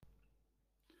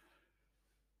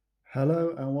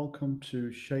Hello and welcome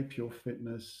to Shape Your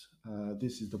Fitness.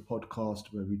 This is the podcast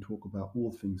where we talk about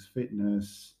all things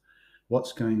fitness,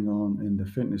 what's going on in the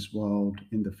fitness world,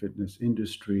 in the fitness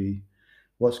industry,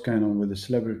 what's going on with the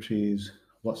celebrities,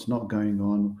 what's not going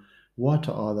on, what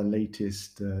are the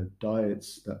latest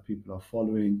diets that people are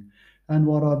following, and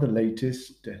what are the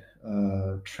latest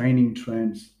training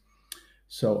trends.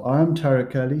 So I'm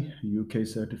Tarek Ali, UK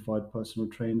certified personal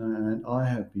trainer, and I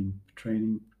have been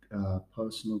training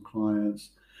personal clients,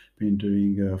 been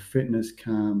doing fitness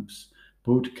camps,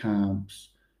 boot camps,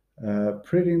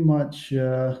 pretty much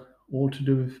all to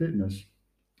do with fitness.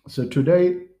 So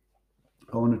today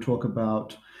I want to talk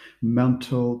about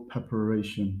mental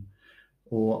preparation,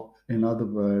 or in other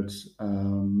words,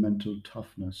 mental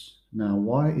toughness. Now,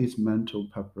 why is mental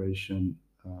preparation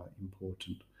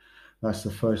important? That's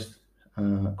the first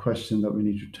question that we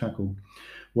need to tackle.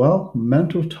 Well,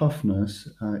 mental toughness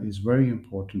is very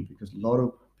important because a lot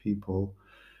of people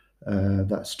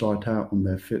that start out on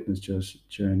their fitness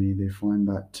journey, they find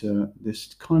that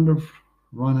this kind of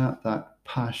run out that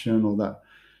passion or that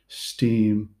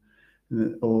steam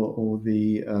or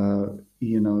the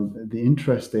the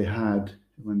interest they had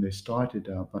when they started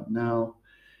out, but now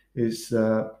is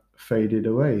faded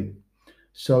away.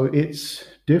 So it's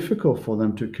difficult for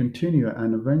them to continue,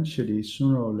 and eventually,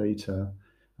 sooner or later,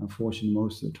 unfortunately,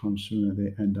 most of the time, sooner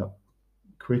they end up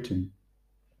quitting.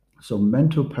 So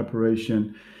mental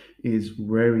preparation is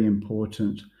very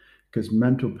important because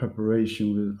mental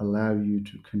preparation will allow you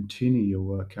to continue your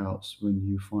workouts when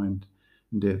you find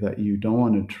that you don't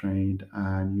want to train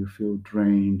and you feel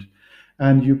drained.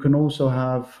 And you can also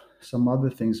have some other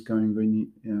things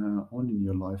going on in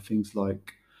your life, things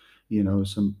like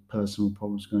some personal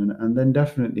problems going on, and then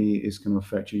definitely it's going to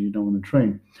affect you. You don't want to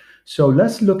train. So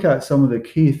let's look at some of the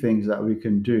key things that we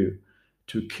can do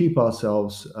to keep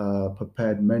ourselves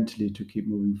prepared mentally to keep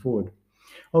moving forward.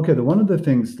 Okay, one of the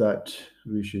things that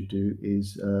we should do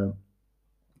is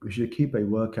we should keep a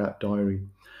workout diary.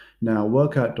 Now,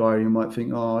 workout diary, you might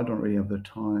think, oh, I don't really have the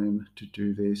time to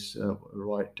do this.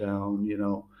 Write down,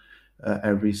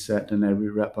 every set and every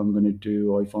rep I'm going to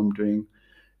do, or if I'm doing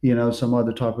some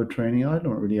other type of training, I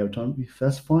don't really have time.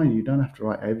 That's fine. You don't have to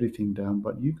write everything down,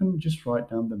 but you can just write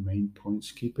down the main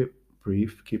points. Keep it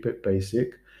brief, keep it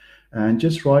basic, and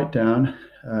just write down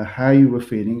how you were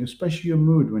feeling, especially your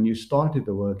mood when you started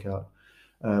the workout.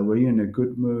 Were you in a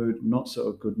good mood, not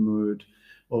so good mood,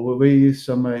 or were you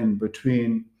somewhere in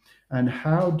between? And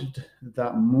how did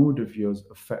that mood of yours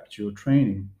affect your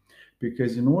training?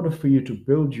 Because in order for you to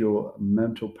build your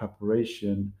mental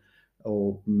preparation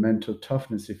or mental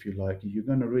toughness, if you like, you're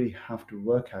going to really have to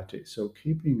work at it. So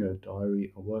keeping a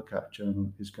diary, a workout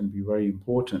journal is going to be very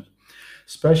important,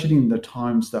 especially in the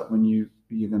times that when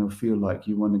you're going to feel like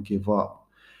you want to give up.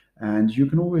 And you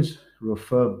can always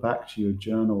refer back to your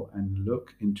journal and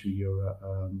look into your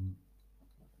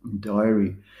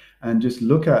diary and just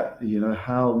look at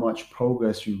how much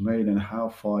progress you've made and how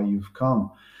far you've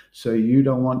come. So you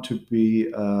don't want to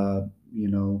be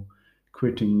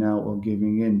quitting now or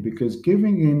giving in, because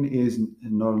giving in is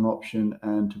not an option,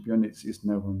 and to be honest, it's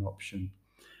never an option.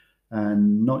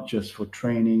 And not just for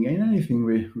training and anything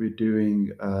we're doing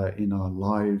in our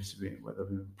lives, whether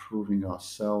we're improving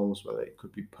ourselves, whether it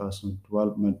could be personal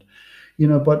development,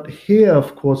 but here,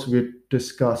 of course, we've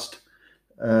discussed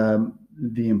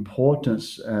the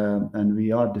importance, and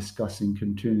we are discussing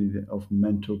continuity of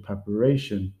mental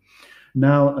preparation.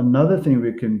 Now, another thing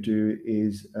we can do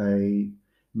is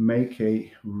make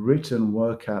a written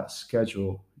workout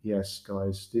schedule. Yes,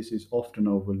 guys, this is often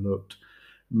overlooked.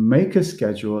 Make a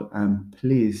schedule and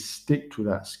please stick to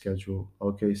that schedule.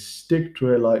 Okay, stick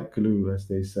to it like glue, as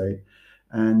they say.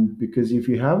 And because if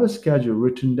you have a schedule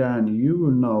written down, you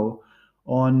will know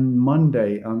on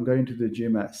Monday, I'm going to the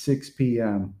gym at 6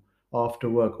 p.m. after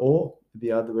work, or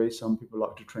the other way, some people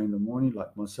like to train in the morning,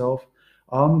 like myself.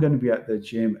 I'm going to be at the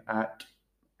gym at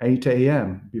 8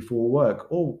 a.m. before work,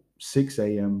 or 6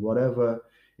 a.m., whatever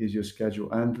is your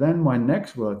schedule. And then my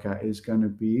next workout is going to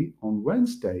be on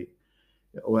Wednesday,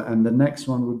 and the next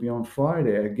one will be on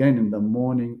Friday, again in the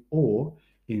morning or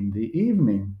in the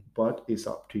evening. But it's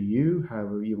up to you,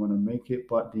 however you want to make it.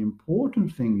 But the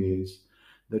important thing is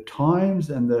the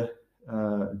times and the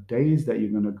days that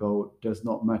you're going to go does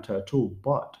not matter at all.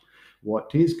 But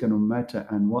what is going to matter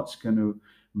and what's going to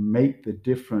make the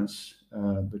difference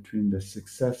between the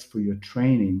success for your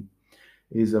training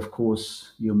is, of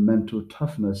course, your mental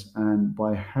toughness. And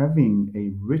by having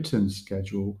a written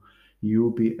schedule,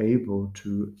 you'll be able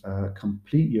to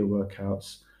complete your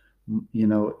workouts,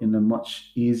 in a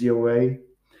much easier way.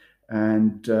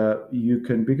 And you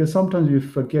can, because sometimes you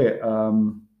forget.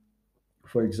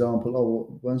 for example,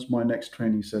 oh, when's my next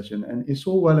training session? And it's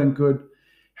all well and good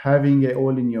having it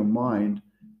all in your mind,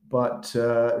 but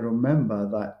remember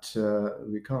that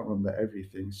we can't remember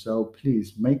everything. So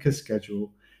please make a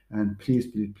schedule, and please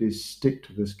stick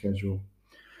to the schedule.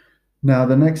 Now,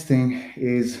 the next thing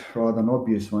is rather an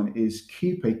obvious one is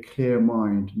keep a clear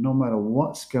mind no matter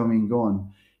what's going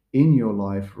on in your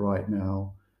life right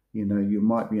now. You know, you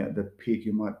might be at the peak,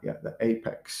 you might be at the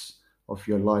apex of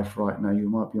your life right now. You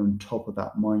might be on top of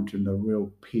that mountain, the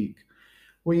real peak.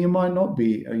 Well, you might not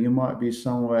be. You might be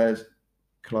somewhere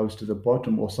close to the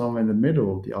bottom or somewhere in the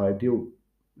middle. The ideal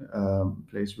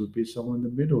place would be somewhere in the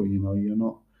middle. You know,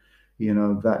 you're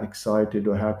not that excited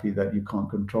or happy that you can't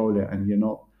control it, and you're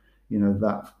not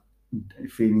that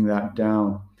feeling that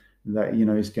down, that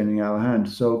it's getting out of hand.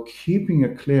 So keeping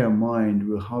a clear mind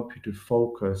will help you to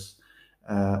focus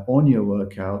on your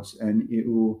workouts, and it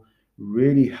will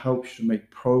really help you to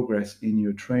make progress in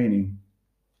your training.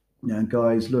 Now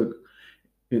guys, look,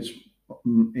 it's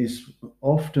it's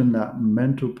often that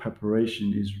mental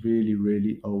preparation is really,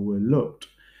 really overlooked.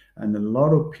 And a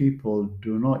lot of people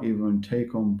do not even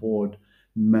take on board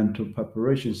mental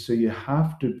preparation. So you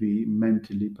have to be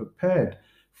mentally prepared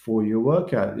for your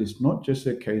workout. It's not just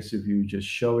a case of you just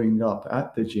showing up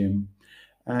at the gym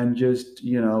and just,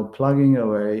 plugging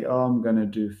away. Oh, I'm going to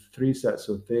do 3 sets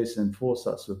of this and 4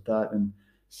 sets of that and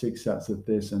 6 sets of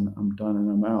this, and I'm done and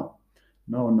I'm out.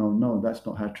 No, no, no, that's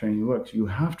not how training works. You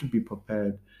have to be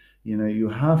prepared. You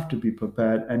have to be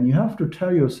prepared, and you have to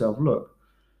tell yourself, look,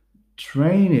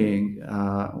 training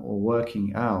or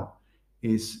working out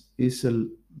is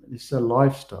a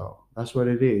lifestyle. That's what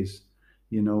it is.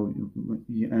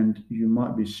 And you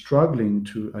might be struggling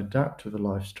to adapt to the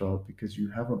lifestyle because you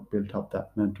haven't built up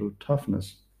that mental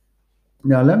toughness.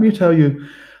 Now, let me tell you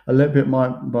a little bit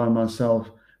by myself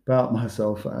about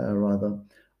myself, rather.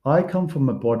 I come from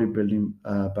a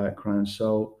bodybuilding background,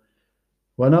 so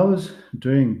when I was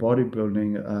doing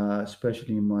bodybuilding,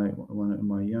 especially in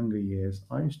my younger years,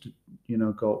 I used to,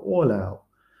 go all out.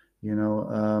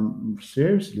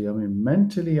 Seriously, I mean,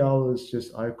 mentally,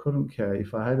 I couldn't care.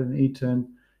 If I hadn't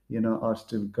eaten, I'd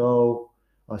still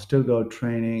go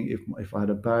training. If I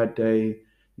had a bad day,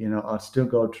 I'd still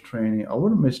go to training. I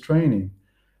wouldn't miss training,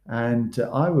 and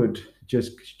I would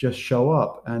just show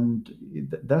up. And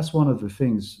that's one of the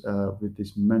things with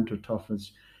this mental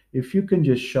toughness. If you can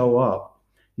just show up,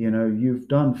 you've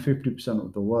done 50%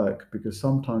 of the work, because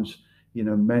sometimes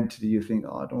mentally you think,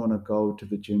 oh, I don't want to go to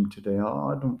the gym today.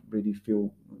 Oh, I don't really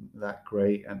feel that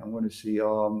great. And I'm going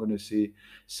to see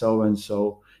so and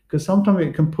so. Because sometimes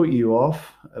it can put you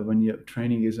off when your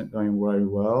training isn't going very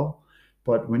well.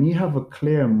 But when you have a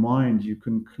clear mind, you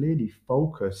can clearly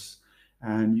focus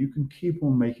and you can keep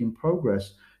on making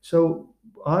progress. So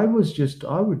I would just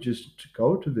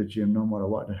go to the gym no matter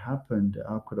what had happened.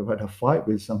 I could have had a fight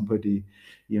with somebody,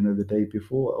 the day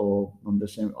before or on the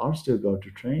same. I'll still go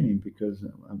to training because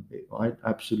I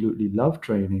absolutely love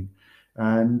training,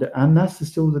 and that's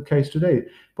still the case today.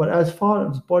 But as far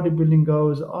as bodybuilding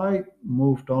goes, I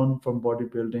moved on from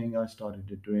bodybuilding. I started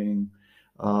doing,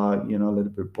 a little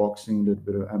bit of boxing, a little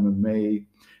bit of MMA,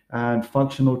 and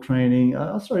functional training.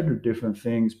 I started to do different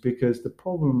things because the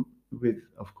problem with,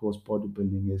 of course,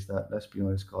 bodybuilding is that, let's be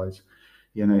honest, guys,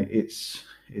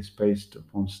 it's based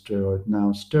upon steroid.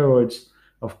 Now, steroids,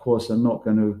 of course, are not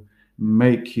going to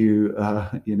make you,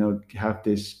 have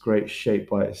this great shape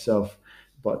by itself.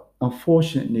 But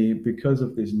unfortunately, because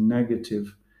of this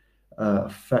negative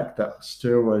effect that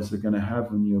steroids are going to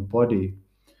have on your body,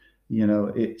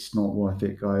 it's not worth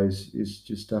it, guys. It's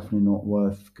just definitely not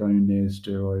worth going near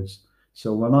steroids.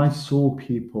 So when I saw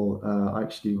people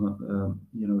actually,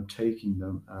 taking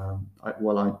them,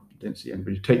 I didn't see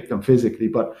anybody take them physically,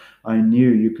 but I knew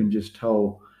you can just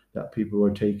tell that people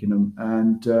were taking them,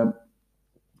 and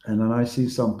then I see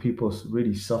some people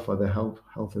really suffer. Their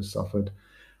health has suffered.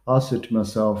 I said to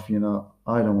myself, I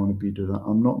don't want to be doing that.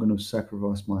 I'm not going to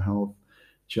sacrifice my health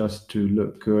just to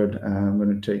look good. And I'm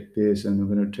going to take this and I'm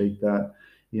going to take that,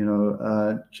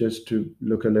 just to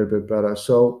look a little bit better.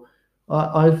 So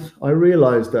I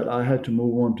realized that I had to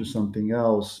move on to something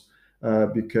else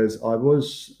because I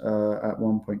was at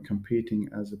one point competing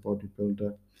as a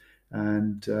bodybuilder,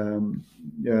 and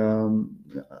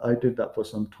I did that for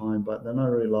some time. But then I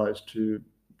realized to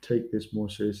take this more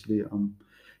seriously, I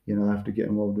have to get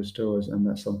involved with steroids, and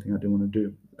that's something I didn't want to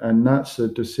do. And that's a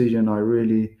decision I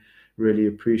really, really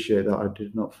appreciate, that I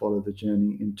did not follow the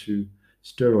journey into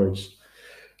steroids.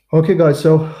 Okay, guys.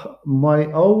 So my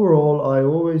overall, I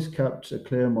always kept a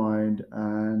clear mind,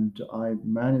 and I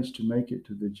managed to make it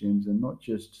to the gyms and not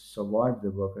just survive the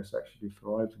workouts, actually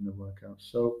thrive in the workouts.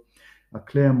 So A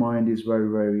clear mind is very,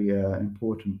 very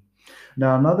important.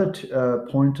 Now, another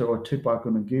pointer or tip I'm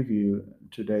going to give you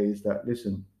today is that,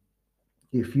 listen,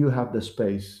 if you have the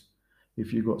space,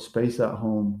 if you've got space at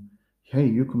home, hey,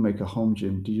 you can make a home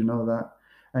gym. Do you know that?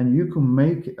 And you can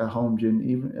make a home gym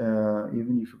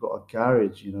even if you've got a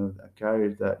garage, a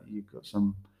garage that you've got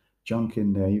some junk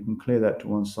in there. You can clear that to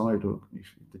one side, or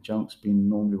if the junk's been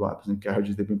normally what happens in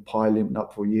garages, they've been piling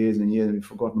up for years and years and we've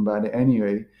forgotten about it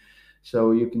anyway.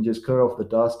 So you can just clear off the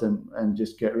dust and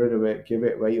just get rid of it, give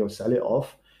it away or sell it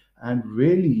off. And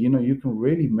really, you can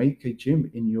really make a gym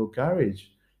in your garage.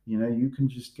 You can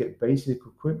just get basic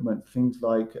equipment, things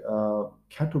like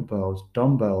kettlebells,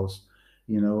 dumbbells,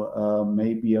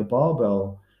 maybe a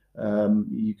barbell.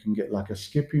 You can get like a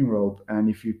skipping rope. And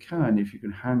if you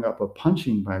can hang up a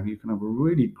punching bag, you can have a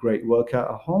really great workout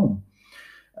at home.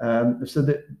 So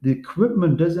the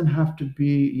equipment doesn't have to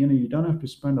be, you don't have to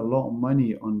spend a lot of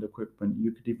money on the equipment.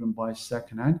 You could even buy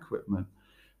second-hand equipment.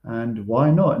 And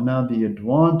why not? Now, the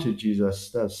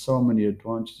advantages there's so many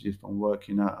advantages from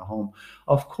working out at home.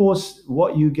 Of course,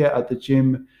 what you get at the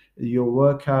gym, your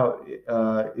workout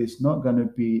is not going to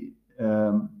be,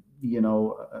 that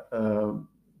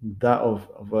of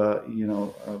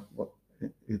what,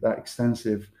 that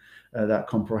extensive, that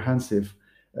comprehensive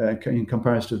in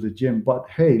comparison to the gym. But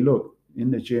hey, look, in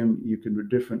the gym you can do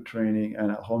different training,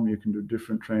 and at home you can do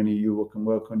different training. You can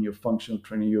work on your functional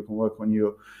training. You can work on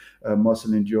your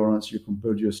muscle endurance. You can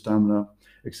build your stamina,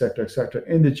 etc., etc.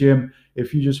 In the gym,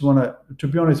 if you just want to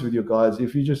be honest with you guys,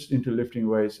 if you're just into lifting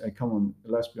weights, and come on,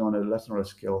 let's be honest, that's not a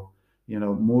skill.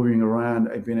 Moving around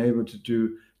and being able to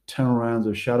do 10 rounds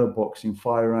of shadow boxing,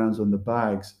 5 rounds on the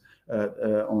bags,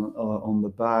 on the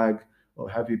bag, or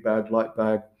heavy bag, light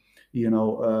bag,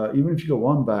 even if you got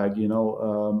one bag,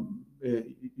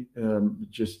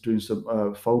 just doing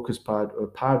some focus pad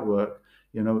work,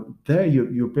 there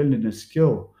you're building a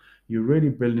skill. You're really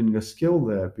building a skill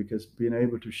there, because being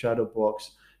able to shadow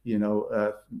box, 2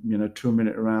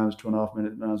 minute rounds, 2.5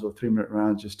 minute rounds, or 3 minute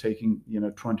rounds, just taking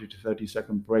 20 to 30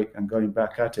 second break and going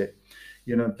back at it,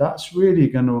 that's really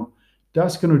going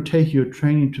to take your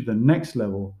training to the next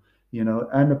level.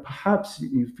 And perhaps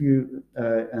if you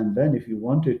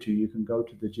wanted to, you can go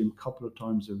to the gym a couple of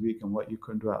times a week, and what you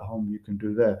can do at home you can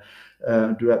do there,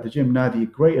 do at the gym. Now, the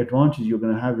great advantage you're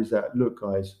going to have is that, look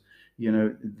guys,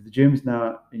 the gyms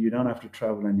now, you don't have to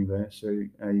travel anywhere. So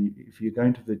if you're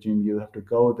going to the gym, you have to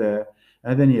go there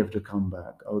and then you have to come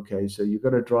back. Okay, so you've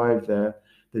got to drive there.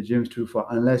 The gym's too far,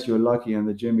 unless you're lucky and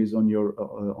the gym is on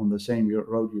the same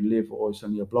road you live, or it's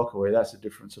only a block away. That's a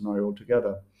different scenario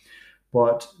altogether.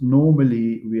 But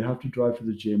normally we have to drive to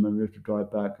the gym and we have to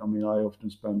drive back. I mean, I often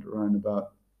spend around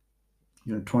about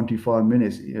 25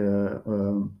 minutes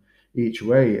each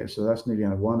way. So that's nearly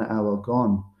 1 hour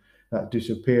gone. That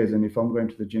disappears. And if I'm going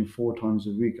to the gym 4 times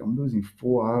a week, I'm losing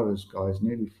 4 hours, guys,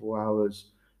 nearly 4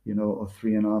 hours, or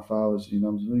 3.5 hours.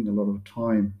 I'm losing a lot of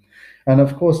time. And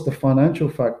of course, the financial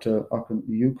factor,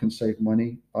 you can save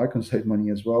money. I can save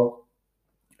money as well.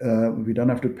 We don't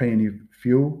have to pay any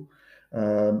fuel,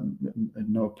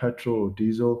 no petrol or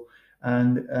diesel,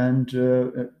 and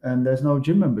there's no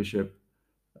gym membership.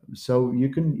 So you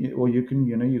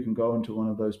can go into one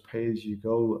of those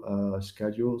pay-as-you-go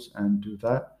schedules and do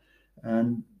that.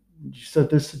 And so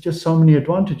there's just so many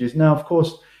advantages. Now, of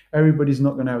course, everybody's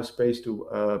not going to have space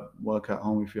to work at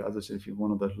home. As I said, if you're one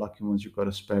of those lucky ones, you've got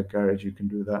a spare garage, you can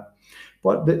do that.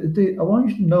 But I want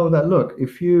you to know that, look,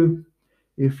 if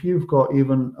you've got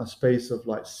even a space of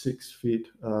like 6 feet,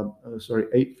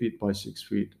 8 feet by 6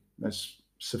 feet, that's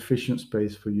sufficient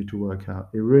space for you to work out.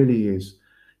 It really is.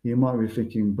 You might be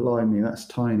thinking, blimey, that's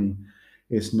tiny.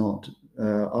 It's not.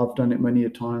 I've done it many a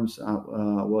times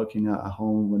working out at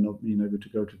home when not being able to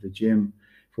go to the gym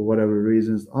for whatever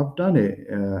reasons. I've done it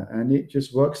and it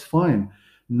just works fine.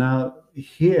 Now,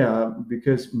 here,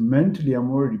 because mentally I'm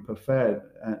already prepared,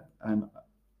 and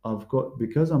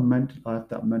because I have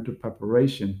that mental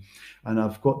preparation, and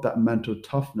I've got that mental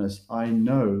toughness. I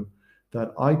know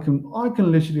that I can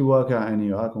literally work out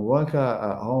anywhere. I can work out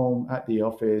at home, at the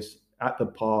office, at the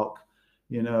park,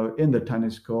 in the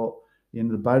tennis court, in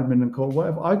the badminton court,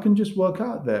 whatever. I can just work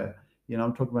out there.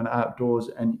 I'm talking about outdoors,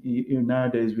 and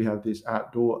nowadays we have this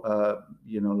outdoor,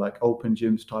 like open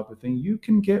gyms type of thing. You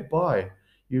can get by,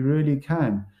 you really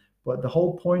can. But the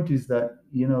whole point is that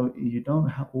you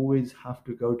don't always have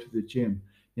to go to the gym.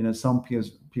 Some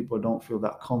people don't feel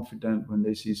that confident when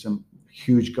they see some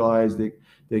huge guys. They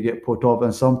get put off,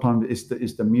 and sometimes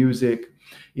it's the music,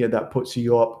 that puts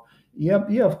you up.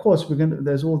 Yeah, of course,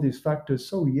 there's all these factors.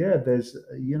 So yeah, there's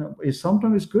it's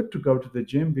sometimes good to go to the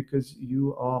gym because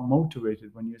you are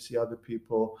motivated when you see other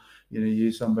people.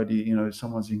 You somebody,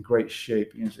 someone's in great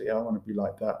shape. You say, "Yeah, I want to be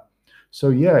like that." So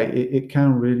yeah, it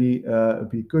can really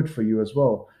be good for you as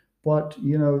well. But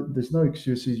there's no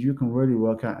excuses. You can really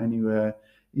work out anywhere.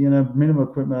 Minimum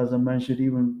equipment, as I mentioned.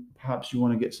 Even perhaps you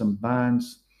want to get some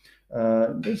bands.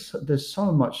 There's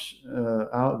so much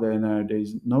out there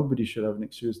nowadays. Nobody should have an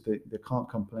excuse. They can't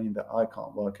complain that I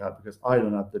can't work out because I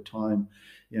don't have the time.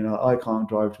 I can't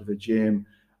drive to the gym.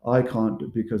 I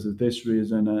can't because of this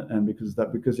reason and because of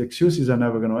that, because excuses are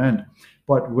never going to end.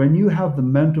 But when you have the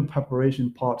mental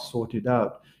preparation part sorted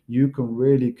out, you can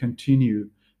really continue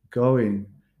going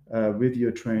with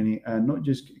your training and not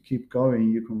just keep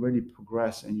going. You can really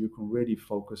progress and you can really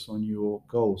focus on your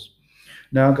goals.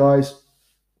 Now, guys,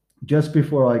 just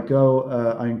before I go,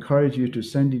 I encourage you to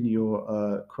send in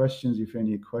your questions if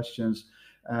any questions.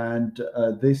 And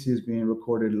this is being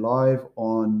recorded live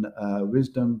on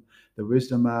the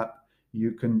Wisdom app.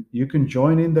 You can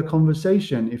join in the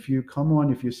conversation if you come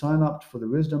on. If you sign up for the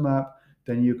Wisdom app,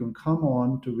 then you can come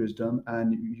on to Wisdom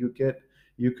and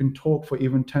you can talk for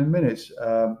even 10 minutes.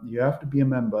 You have to be a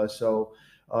member, so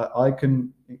I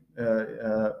can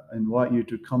invite you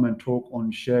to come and talk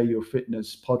on Share Your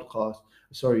Fitness podcast,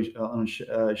 sorry, on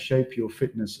Shape Your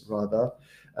Fitness rather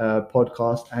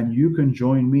podcast, and you can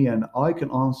join me and I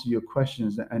can answer your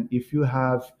questions. And if you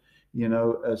have,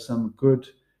 some good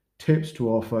tips to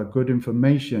offer, good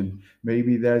information,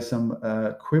 maybe there's some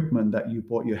equipment that you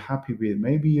bought you're happy with,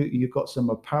 maybe you got some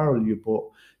apparel you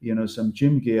bought, some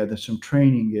gym gear, there's some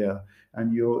training gear,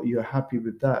 and you're happy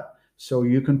with that. So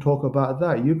you can talk about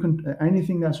that. You can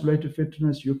anything that's related to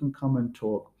fitness, you can come and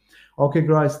talk. Okay,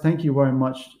 guys, thank you very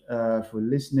much for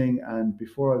listening. And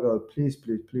before I go, please,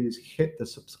 please, please hit the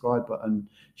subscribe button,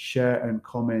 share, and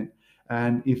comment.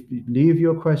 And if you leave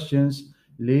your questions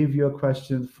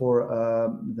for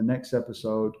the next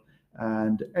episode.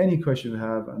 And any question you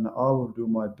have, and I will do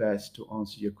my best to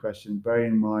answer your question. Bear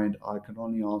in mind, I can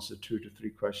only answer 2 to 3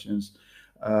 questions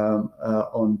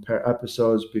on per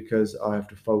episodes because I have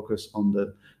to focus on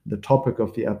the topic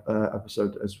of the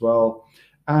episode as well,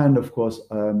 and of course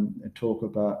talk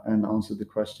about and answer the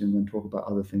questions and talk about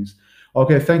other things.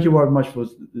 Okay, thank you very much for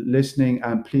listening,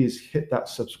 and please hit that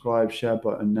subscribe share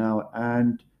button now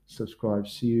and subscribe.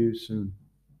 See you soon.